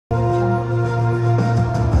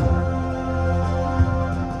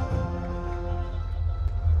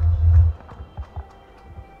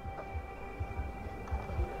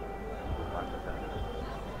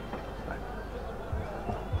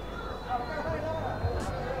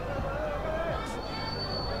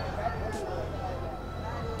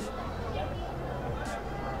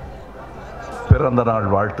பிறந்த நாள்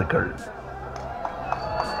வாழ்த்துக்கள்.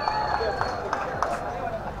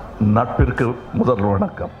 நட்பிற்கு முதல்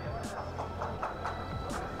வணக்கம்.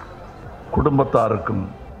 குடும்பத்தாருக்கும்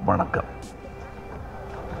வணக்கம்.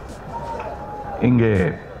 இங்கே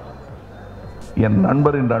என்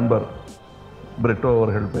நண்பரின் நண்பர் பிரிட்டோ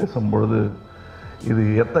அவர்கள் பேசும்பொழுது இது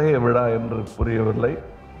எத்தகைய விழா என்று புரியவில்லை.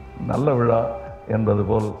 நல்ல விழா என்பது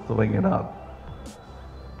போல் துவங்கினார்.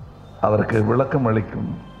 அதற்கு விளக்கம்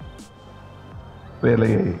அளிக்கும்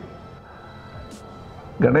வேலையை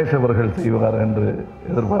கணேஷ் அவர்கள் செய்வார் என்று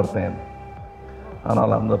எதிர்பார்த்தேன்.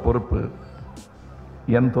 ஆனால் அந்த பொறுப்பு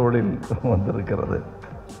என் தோளில் வந்திருக்கிறது.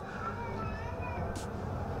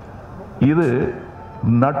 இது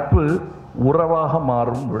நட்பு உறவாக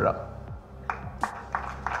மாறும் விழா.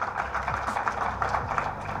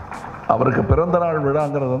 அவருக்கு பிறந்த நாள்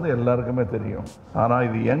விழாங்கிறது வந்து எல்லாருக்குமே தெரியும். ஆனால்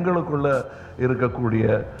இது எங்களுக்குள்ள இருக்கக்கூடிய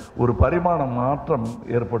ஒரு பரிமாண மாற்றம்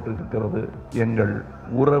ஏற்பட்டு இருக்கிறது. எங்கள்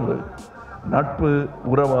உறவு நட்பு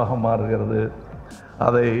உறவாக மாறுகிறது.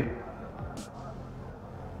 அதை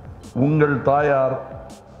உங்கள் தாயார்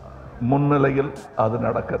முன்னிலையில் அது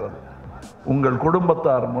நடக்கிறது, உங்கள்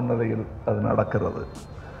குடும்பத்தார் முன்னிலையில் அது நடக்கிறது.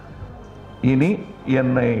 இனி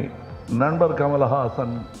என்னை நண்பர்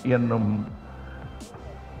கமல்ஹாசன் என்னும்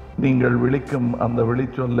நீங்கள் விழிக்கும் அந்த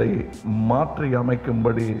விழிச்சொல்லை மாற்றி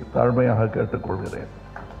அமைக்கும்படி தாழ்மையாக கேட்டுக்கொள்கிறேன்.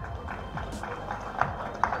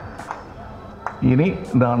 இனி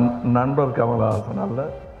நான் நண்பர் கமல்ஹாசன் அல்ல.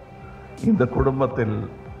 இந்த குடும்பத்தில்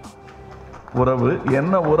உறவு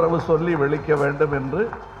என்ன உறவு சொல்லி விழிக்க வேண்டும் என்று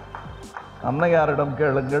அன்னையாரிடம்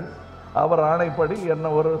கேளுங்கள். அவர் ஆணைப்படி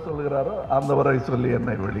என்ன உறவு சொல்கிறாரோ அந்த உறவை சொல்லி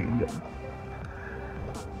என்னை விழியுங்கள்.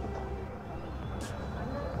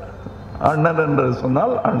 அண்ணன் என்று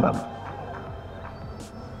சொன்னால் அண்ணன்,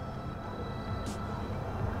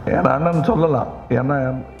 என் அண்ணன் சொல்லலாம். ஏன்னா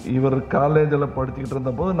இவர் காலேஜில் படிச்சுக்கிட்டு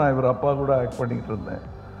இருந்த போது நான் இவர் அப்பா கூட ஆக்ட் பண்ணிக்கிட்டு இருந்தேன்.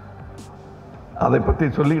 அதை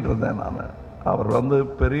பற்றி சொல்லிகிட்டு இருந்தேன் நான். அவர் வந்து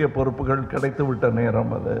பெரிய பொறுப்புகள் கிடைத்து விட்ட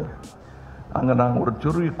நேரம் அது. அங்கே நாங்கள்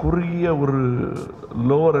ஒரு குறுகிய ஒரு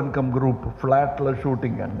லோவர் இன்கம் குரூப் ஃப்ளாட்டில்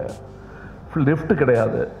ஷூட்டிங். அங்கே லிஃப்ட்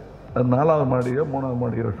கிடையாது. 4வது மாடியோ 3வது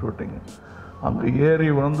மாடியோ ஷூட்டிங். அங்கே ஏறி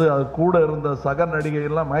வந்து அது கூட இருந்த சக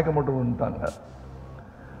நடிகையெல்லாம் மயக்க மட்டும் வந்துட்டாங்க.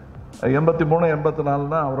 83,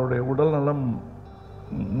 84 அவருடைய உடல் நலம்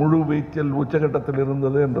முழு வீச்சில் உச்சகட்டத்தில்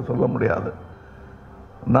இருந்தது என்று சொல்ல முடியாது.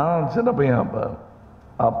 நான் சின்ன பையன்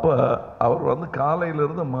அப்போ அவர் வந்து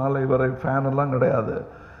காலையிலிருந்து மாலை வரை ஃபேன் எல்லாம் கிடையாது.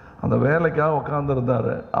 அந்த வேலைக்காக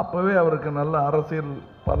உட்கார்ந்துருந்தார். அப்போவே அவருக்கு நல்ல அரசியல்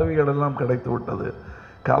பதவிகள் எல்லாம் கிடைத்து விட்டது.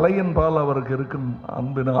 கலையின் பால் அவருக்கு இருக்கும்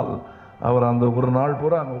அன்பினால் அவர் அந்த ஒரு நாள்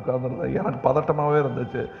பூரா அங்கே உட்கார்ந்துருந்தார். எனக்கு பதட்டமாகவே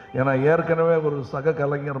இருந்துச்சு. ஏன்னா ஏற்கனவே ஒரு சக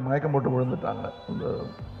கலைஞர் மயக்கம் போட்டு விழுந்துட்டாங்க அந்த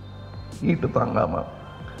ஈட்டு தாங்காமல்.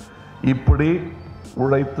 இப்படி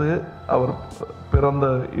உழைத்து அவர் பிறந்த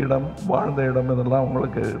இடம், வாழ்ந்த இடம் இதெல்லாம்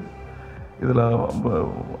உங்களுக்கு இதில்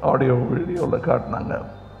ஆடியோ வீடியோவில் காட்டினாங்க.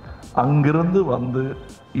 அங்கிருந்து வந்து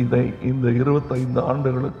இதை இந்த 25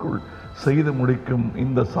 ஆண்டுகளுக்குள் செய்து முடிக்கும்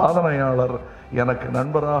இந்த சாதனையாளர் எனக்கு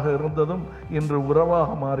நண்பராக இருந்ததும் இன்று உறவாக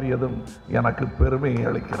மாறியதும் எனக்கு பெருமையை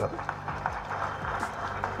அளிக்கிறது.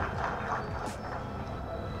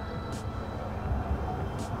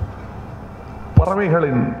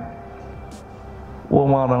 பறவைகளின்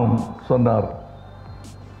ஓமானம் சொன்னார்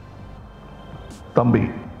தம்பி.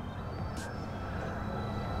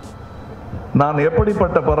 நான்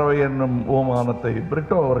எப்படிப்பட்ட பறவை என்னும் ஓமானத்தை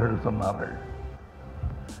பிரிட்டோ அவர்கள் சொன்னார்கள்.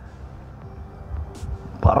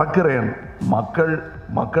 பறக்கிறேன்,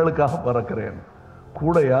 மக்களுக்காக பறக்கிறேன்.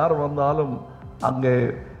 கூட யார் வந்தாலும் அங்கே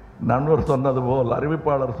நண்பர் சொன்னது போல்,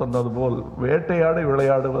 அறிவிப்பாளர் சொன்னது போல் வேட்டையாடி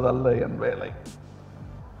விளையாடுவதல்ல என் வேலை.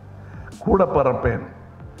 கூட பறப்பேன்.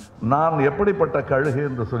 நான் எப்படிப்பட்ட கழுகு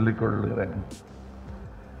என்று சொல்லிக் கொள்கிறேன்.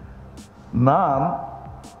 நான்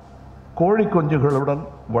கோழி குஞ்சுகளுடன்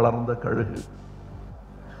வளர்ந்த கழுகு.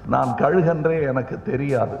 நான் கழுகென்றே எனக்கு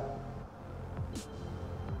தெரியாது.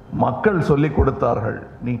 மக்கள் சொல்லிக் கொடுத்தார்கள்,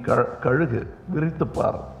 நீ கழுகு,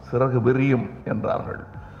 விரித்துப்பார், சிறகு விரியும் என்றார்கள்.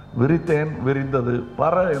 விரித்தேன், விரிந்தது.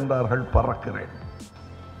 பற என்றார்கள், பறக்கிறேன்.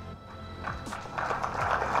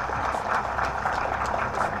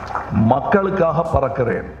 மக்களுக்காக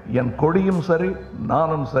பறக்கிறேன். என் கொடியும் சரி,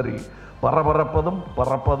 நானும் சரி, பரபரப்பதும்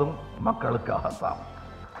பறப்பதும் மக்களுக்காகத்தான்.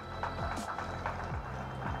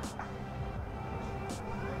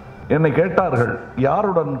 என்னை கேட்டார்கள்,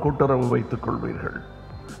 யாருடன் கூட்டுறவு வைத்துக் கொள்வீர்கள்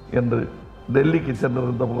என்று டெல்லிக்கு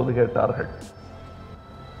சென்றிருந்த போது கேட்டார்கள்.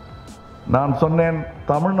 நான் சொன்னேன்,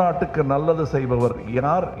 தமிழ்நாட்டுக்கு நல்லது செய்பவர்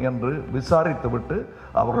யார் என்று விசாரித்துவிட்டு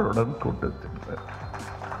அவர்களுடன் கூட்டு சென்றேன்.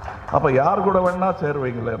 அப்ப யார் கூட வேணா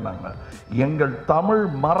சேருவீங்களேன்னாங்க. எங்கள் தமிழ்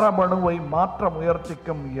மரபணுவை மாற்ற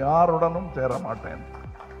முயற்சிக்கும் யாருடனும் சேர மாட்டேன்.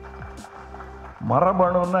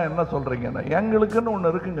 மரபணுன்னா என்ன சொல்கிறீங்கன்னா, எங்களுக்குன்னு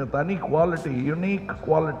ஒன்று இருக்குங்க, தனி quality, unique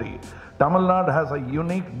quality. Tamil Nadu has a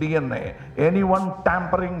unique DNA. Anyone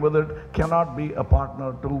tampering with it cannot be a partner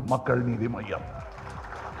to மக்கள் நீதி மையம்.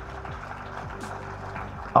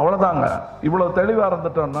 அவ்வளோதாங்க. இவ்வளோ தெளிவாக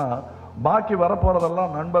இருந்துட்டோம்னா பாக்கி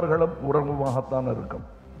வரப்போகிறதெல்லாம் நண்பர்களும் உறவுமாகத்தான் இருக்கும்.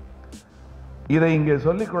 இதை இங்கே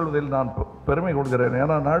சொல்லிக் கொள்வதில் நான் பெருமை கொள்கிறேன்.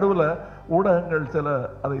 ஏன்னா நடுவில் ஊடகங்கள் சில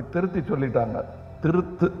அதை திருத்தி சொல்லிட்டாங்க.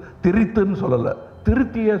 திரித்துன்னு சொல்லலை,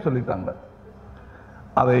 திருத்தியே சொல்லிட்டாங்க.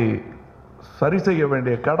 அதை சரி செய்ய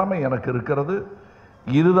வேண்டிய கடமை எனக்கு இருக்கிறது.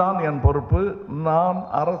 இதுதான் என் பொறுப்பு. நான்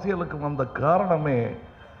அரசியலுக்கு வந்த காரணமே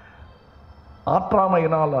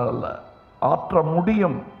ஆற்றாமையினால் அல்ல, ஆற்ற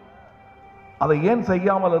முடியும், அதை ஏன்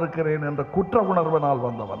செய்யாமல் இருக்கிறேன் என்ற குற்ற உணர்வினால்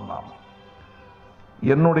வந்தவன் நான்.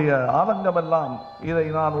 என்னுடைய ஆதங்கமெல்லாம் இதை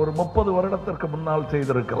நான் ஒரு 30 வருடத்திற்கு முன்னால்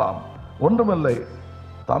செய்திருக்கலாம். ஒன்றுமில்லை,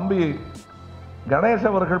 தம்பி கணேஷ்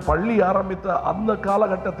அவர்கள் பள்ளி ஆரம்பித்த அந்த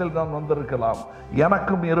காலகட்டத்தில் நான் வந்திருக்கலாம்.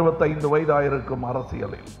 எனக்கும் 25 வயதாயிருக்கும்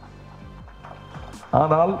அரசியலில்.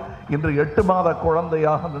 ஆனால் இன்று 8 மாத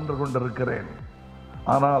குழந்தையாக நின்று கொண்டிருக்கிறேன்.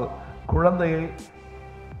 ஆனால் குழந்தையை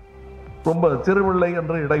ரொம்ப சிறுபிள்ளை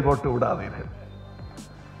என்று இடை போட்டு விடாதீர்கள்.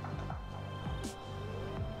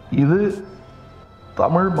 இது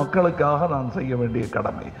தமிழ் மக்களுக்காக நான் செய்ய வேண்டிய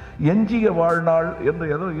கடமை. எஞ்சிய வாழ்நாள் என்று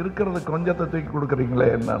ஏதோ இருக்கிறது, கொஞ்சத்தை தூக்கி கொடுக்குறீங்களே,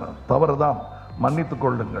 என்னன்னு தவறுதான், மன்னித்துக்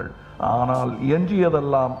கொள்ளுங்கள். ஆனால்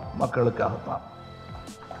எஞ்சியதெல்லாம் மக்களுக்காகத்தான்.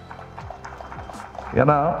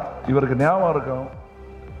 ஏன்னா இவருக்கு ஞாபகம் இருக்கும்,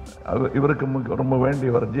 இவருக்கு ரொம்ப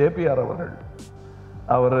வேண்டியவர் ஜேபிஆர் அவர்கள்.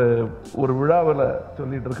 அவர் ஒரு விழாவில்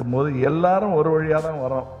சொல்லிட்டு இருக்கும்போது, எல்லாரும் ஒரு வழியாக தான்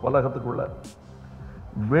வரோம் உலகத்துக்குள்ள,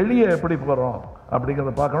 வெளியே எப்படி போகிறோம்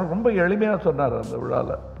அப்படிங்கிறத பார்க்கணும். ரொம்ப எளிமையாக சொன்னார் அந்த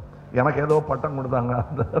விழாவில். எனக்கு ஏதோ பட்டம் கொடுத்தாங்க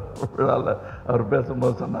அந்த விழாவில். அவர்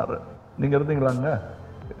பேசும்போது சொன்னார், நீங்கள் இருந்தீங்களாங்க?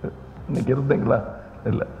 இன்னைக்கு இருந்தீங்களா?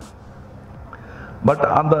 இல்லை. பட்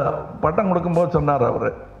அந்த பட்டம் கொடுக்கும்போது சொன்னார்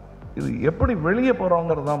அவர், இது எப்படி வெளியே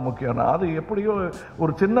போகிறோங்கிறது தான் முக்கியம். அது எப்படியோ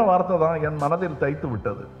ஒரு சின்ன வார்த்தை தான் என் மனதில் தைத்து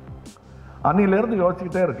விட்டது. அன்னிலிருந்து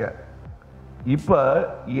யோசிச்சுக்கிட்டே இருக்கேன். இப்போ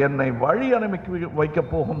என்னை வழி அனுப்பி வைக்க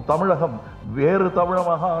போகும் தமிழகம் வேறு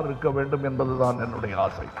தமிழகமாக இருக்க வேண்டும் என்பதுதான் என்னுடைய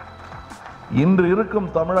ஆசை. இன்று இருக்கும்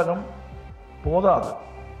தமிழகம் போதாது,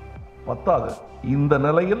 பத்தாது. இந்த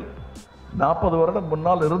நிலையில் 40 வருடம்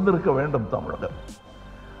முன்னால் இருந்திருக்க வேண்டும் தமிழகம்.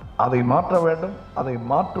 அதை மாற்ற வேண்டும். அதை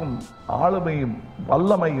மாற்றும் ஆளுமையும்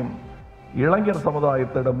வல்லமையும் இளைஞர்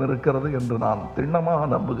சமுதாயத்திடம் இருக்கிறது என்று நான் திண்ணமாக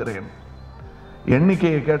நம்புகிறேன்.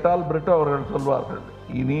 எண்ணிக்கையை கேட்டால் பிரிட்டோ அவர்கள் சொல்வார்கள்,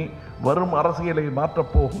 இனி வரும் அரசியலை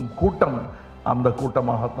மாற்றப் போகும் கூட்டம் அந்த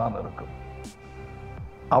கூட்டமாகத்தான் இருக்கும்.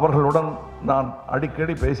 அவர்களுடன் நான்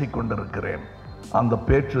அடிக்கடி பேசிக்கொண்டிருக்கிறேன். அந்த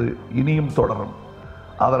பேச்சு இனியும் தொடரும்.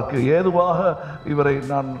 அதற்கு ஏதுவாக இவரை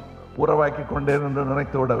நான் உறவாக்கி கொண்டேன் என்று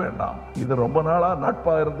நினைத்து விட வேண்டாம். இது ரொம்ப நாளாக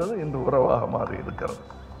நட்பாக இருந்தது, இன்று உறவாக மாறி இருக்கிறது.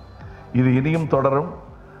 இது இனியும் தொடரும்.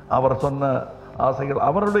 அவர் சொன்ன ஆசைகள்,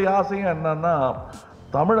 அவருடைய ஆசையும் என்னன்னா,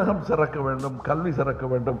 தமிழகம் சிறக்க வேண்டும், கல்வி சிறக்க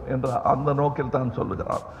வேண்டும் என்ற அந்த நோக்கில் தான்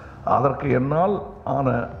சொல்லுகிறார். அதற்கு என்னால் ஆன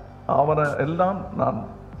ஆவண எல்லாம் நான்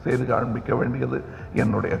செய்து காண்பிக்க வேண்டியது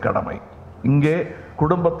என்னுடைய கடமை. இங்கே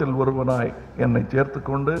குடும்பத்தில் ஒருவனாய் என்னை சேர்த்து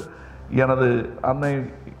கொண்டு எனது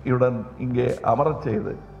அன்னையுடன் இங்கே அமரச்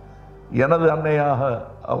செய்து எனது அன்னையாக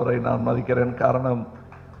அவரை நான் மதிக்கிறேன். காரணம்,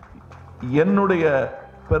 என்னுடைய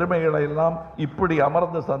பெருமைகளை எல்லாம் இப்படி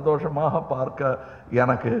அமர்ந்து சந்தோஷமாக பார்க்க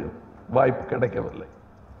எனக்கு வாய்ப்பு கிடைக்கவில்லை.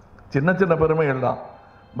 சின்ன சின்ன பெருமைகள் தான்.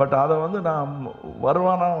 பட் அதை நான்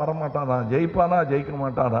வருவானா வரமாட்டானா, ஜெயிப்பானா ஜெயிக்க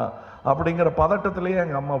மாட்டானா அப்படிங்கிற பதட்டத்திலேயே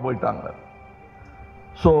எங்கள் அம்மா போயிட்டாங்க.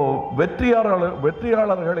 ஸோ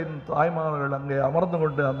வெற்றியாளர்களின் தாய்மார்கள் அங்கே அமர்ந்து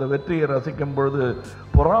கொண்டு அந்த வெற்றியை ரசிக்கும் பொழுது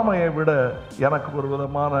பொறாமையை விட எனக்கு ஒரு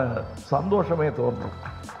விதமான சந்தோஷமே தோன்றும்.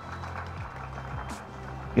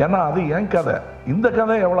 ஏன்னா அது என் கதை. இந்த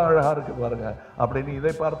கதை எவ்வளோ அழகாக இருக்கு பாருங்க அப்படின்னு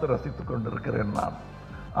இதை பார்த்து ரசித்து கொண்டிருக்கிறேன் நான்.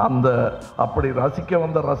 அந்த அப்படி ரசிக்க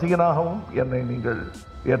வந்த ரசிகனாகவும் என்னை நீங்கள்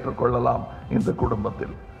ஏற்றுக்கொள்ளலாம் இந்த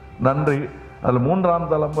குடும்பத்தில். நன்றி. அதில்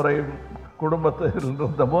 3ஆம் தலைமுறை குடும்பத்தில்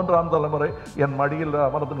இருந்த 3ஆம் தலைமுறை என் மடியில்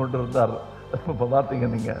அமர்ந்து கொண்டிருந்தார். இப்போ பார்த்தீங்க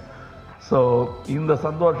நீங்கள். ஸோ இந்த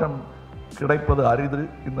சந்தோஷம் கிடைப்பது அரிது.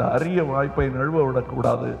 இந்த அரிய வாய்ப்பை நழுவ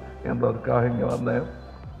விடக்கூடாது என்பதற்காக இங்கே வந்தேன்.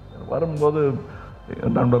 வரும்போது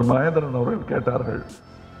நண்பர் மகேந்திரன் அவர்கள் கேட்டார்கள்,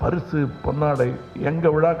 பரிசு பொன்னாடை.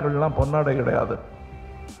 எங்கள் விழாக்கள்லாம் பொன்னாடை கிடையாது,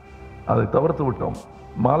 அதை தவிர்த்து விட்டோம்.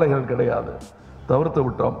 மாலைகள் கிடையாது, தவிர்த்து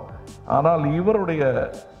விட்டோம். ஆனால் இவருடைய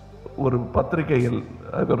ஒரு பத்திரிகையில்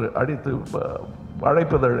இவர் அடித்து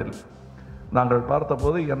அழைப்புதழில் நாங்கள்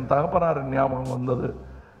பார்த்தபோது என் தகப்பனாரின் ஞாபகம் வந்தது.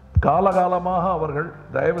 காலகாலமாக அவர்கள்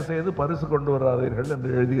தயவு செய்து பரிசு கொண்டு வராதீர்கள் என்று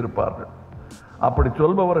எழுதியிருப்பார்கள். அப்படி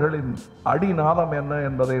சொல்பவர்களின் அடிநாதம் என்ன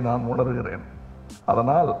என்பதை நான் உணர்கிறேன்.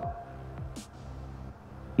 அதனால்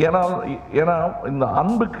ஏன்னா இந்த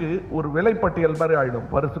அன்புக்கு ஒரு விலைப்பட்டியல் மாதிரி ஆகிடும்.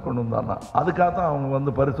 பரிசு கொண்டு வந்தான்னா அதுக்காக தான் அவங்க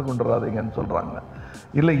வந்து பரிசு கொண்டு வராதீங்கன்னு சொல்கிறாங்க.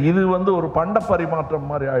 இல்லை, இது வந்து ஒரு பண்ட பரிமாற்றம்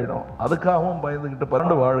மாதிரி ஆகிடும். அதுக்காகவும் பயந்துக்கிட்டு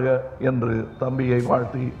பரண்டு வாழ்க என்று தம்பியை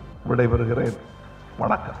வாழ்த்தி விடைபெறுகிறேன்.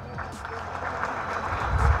 வணக்கம்.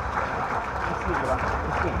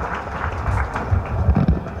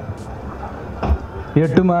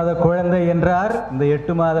 எட்டு மாத குழந்தை என்றார். இந்த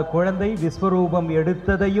 8 மாத குழந்தை விஸ்வரூபம்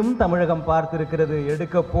எடுத்ததையும் தமிழகம் பார்த்திருக்கிறது,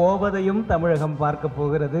 எடுக்க போவதையும் தமிழகம் பார்க்க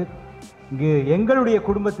போகிறது. இங்கு எங்களுடைய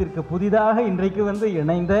குடும்பத்திற்கு புதிதாக இன்றைக்கு வந்து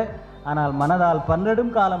இணைந்த, ஆனால் மனதால்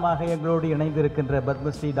பன்னெடும் காலமாக எங்களோடு இணைந்திருக்கின்ற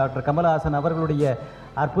பத்மஸ்ரீ டாக்டர் கமல்ஹாசன் அவர்களுடைய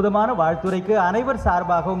அற்புதமான வாழ்த்துரைக்கு அனைவர்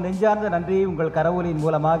சார்பாகவும் நெஞ்சார்ந்த நன்றியை உங்கள் கரவொலியின்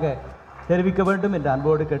மூலமாக தெரிவிக்க வேண்டும் என்று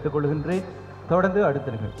அன்போடு கேட்டுக்கொள்கின்றேன். தொடர்ந்து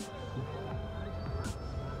அடுத்த நிகழ்ச்சி.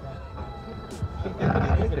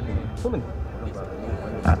 சொல்லுங்க.